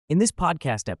In this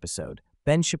podcast episode,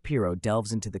 Ben Shapiro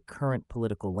delves into the current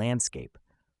political landscape,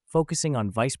 focusing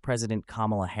on Vice President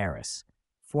Kamala Harris,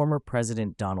 former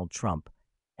President Donald Trump,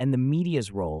 and the media's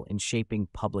role in shaping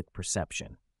public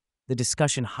perception. The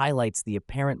discussion highlights the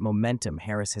apparent momentum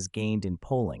Harris has gained in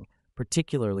polling,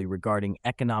 particularly regarding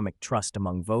economic trust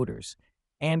among voters,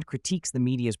 and critiques the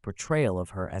media's portrayal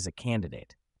of her as a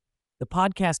candidate. The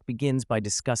podcast begins by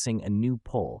discussing a new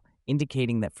poll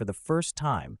indicating that for the first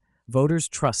time, voters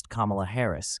trust Kamala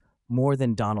Harris more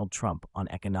than Donald Trump on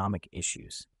economic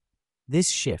issues. This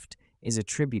shift is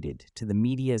attributed to the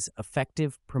media's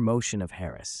effective promotion of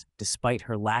Harris, despite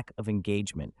her lack of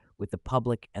engagement with the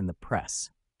public and the press.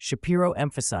 Shapiro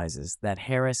emphasizes that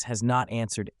Harris has not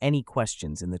answered any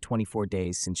questions in the 24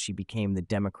 days since she became the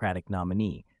Democratic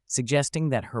nominee, suggesting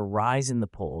that her rise in the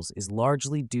polls is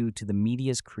largely due to the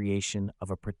media's creation of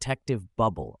a protective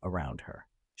bubble around her.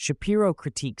 Shapiro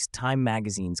critiques Time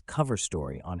magazine's cover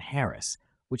story on Harris,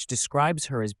 which describes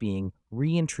her as being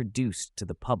reintroduced to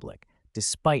the public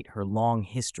despite her long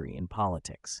history in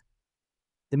politics.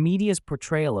 The media's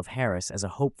portrayal of Harris as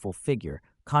a hopeful figure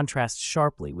contrasts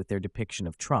sharply with their depiction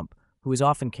of Trump, who is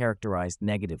often characterized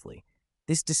negatively.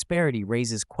 This disparity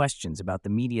raises questions about the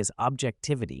media's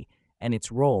objectivity and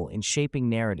its role in shaping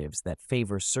narratives that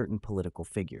favor certain political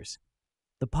figures.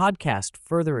 The podcast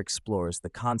further explores the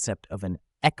concept of an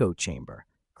echo chamber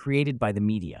created by the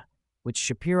media, which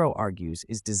Shapiro argues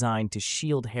is designed to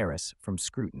shield Harris from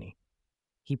scrutiny.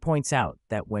 He points out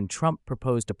that when Trump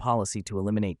proposed a policy to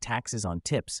eliminate taxes on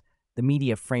tips, the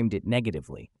media framed it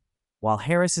negatively, while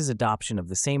Harris's adoption of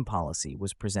the same policy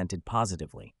was presented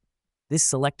positively. This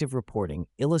selective reporting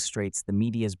illustrates the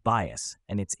media's bias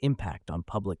and its impact on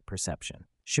public perception.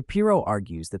 Shapiro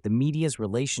argues that the media's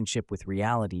relationship with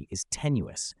reality is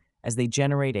tenuous, as they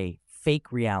generate a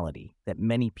fake reality that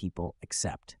many people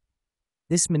accept.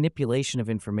 This manipulation of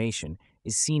information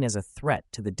is seen as a threat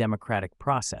to the democratic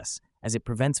process, as it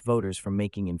prevents voters from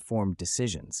making informed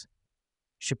decisions.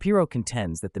 Shapiro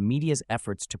contends that the media's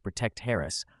efforts to protect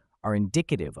Harris are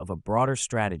indicative of a broader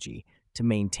strategy to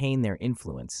maintain their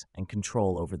influence and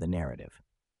control over the narrative.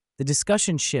 The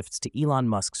discussion shifts to Elon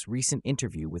Musk's recent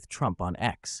interview with Trump on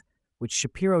X, which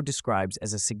Shapiro describes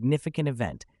as a significant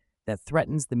event that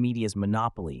threatens the media's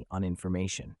monopoly on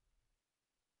information.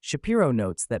 Shapiro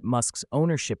notes that Musk's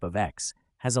ownership of X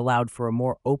has allowed for a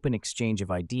more open exchange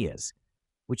of ideas,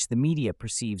 which the media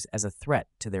perceives as a threat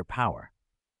to their power.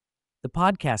 The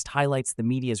podcast highlights the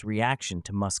media's reaction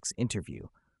to Musk's interview,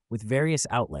 with various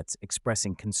outlets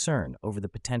expressing concern over the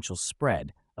potential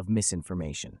spread of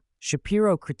misinformation.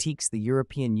 Shapiro critiques the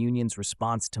European Union's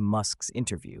response to Musk's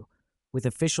interview, with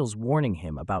officials warning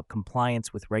him about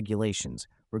compliance with regulations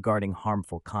regarding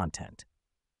harmful content.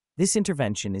 This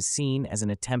intervention is seen as an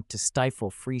attempt to stifle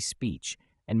free speech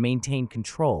and maintain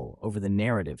control over the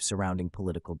narrative surrounding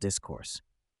political discourse.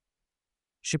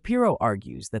 Shapiro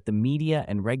argues that the media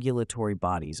and regulatory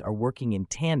bodies are working in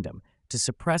tandem to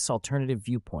suppress alternative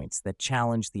viewpoints that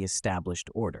challenge the established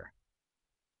order.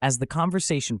 As the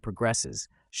conversation progresses,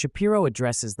 Shapiro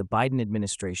addresses the Biden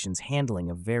administration's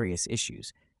handling of various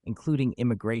issues, including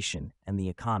immigration and the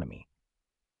economy.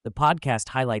 The podcast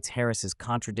highlights Harris's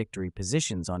contradictory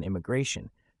positions on immigration,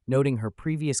 noting her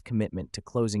previous commitment to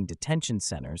closing detention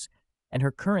centers and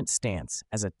her current stance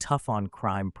as a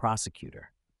tough-on-crime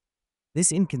prosecutor.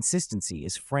 This inconsistency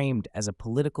is framed as a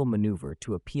political maneuver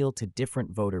to appeal to different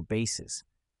voter bases.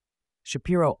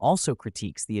 Shapiro also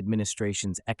critiques the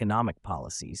administration's economic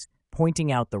policies,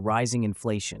 pointing out the rising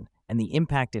inflation and the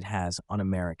impact it has on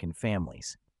American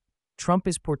families. Trump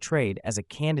is portrayed as a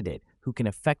candidate who can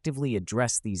effectively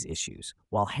address these issues,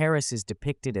 while Harris is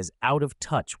depicted as out of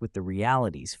touch with the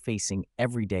realities facing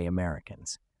everyday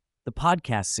Americans. The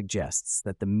podcast suggests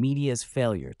that the media's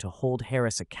failure to hold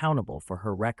Harris accountable for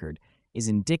her record is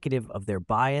indicative of their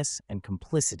bias and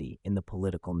complicity in the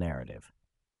political narrative.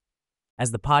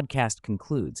 As the podcast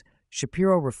concludes,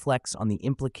 Shapiro reflects on the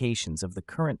implications of the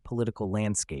current political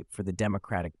landscape for the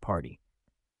Democratic Party.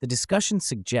 The discussion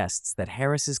suggests that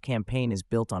Harris's campaign is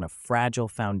built on a fragile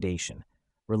foundation,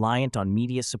 reliant on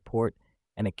media support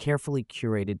and a carefully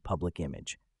curated public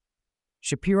image.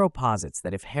 Shapiro posits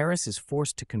that if Harris is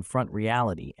forced to confront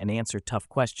reality and answer tough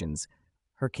questions,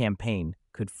 her campaign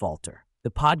could falter.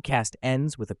 The podcast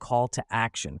ends with a call to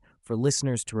action for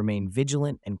listeners to remain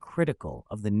vigilant and critical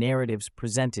of the narratives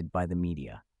presented by the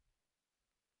media.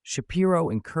 Shapiro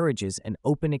encourages an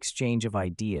open exchange of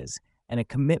ideas and a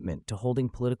commitment to holding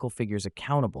political figures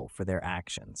accountable for their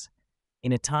actions.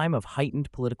 In a time of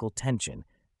heightened political tension,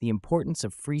 the importance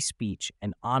of free speech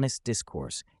and honest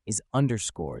discourse is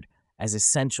underscored as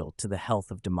essential to the health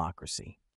of democracy.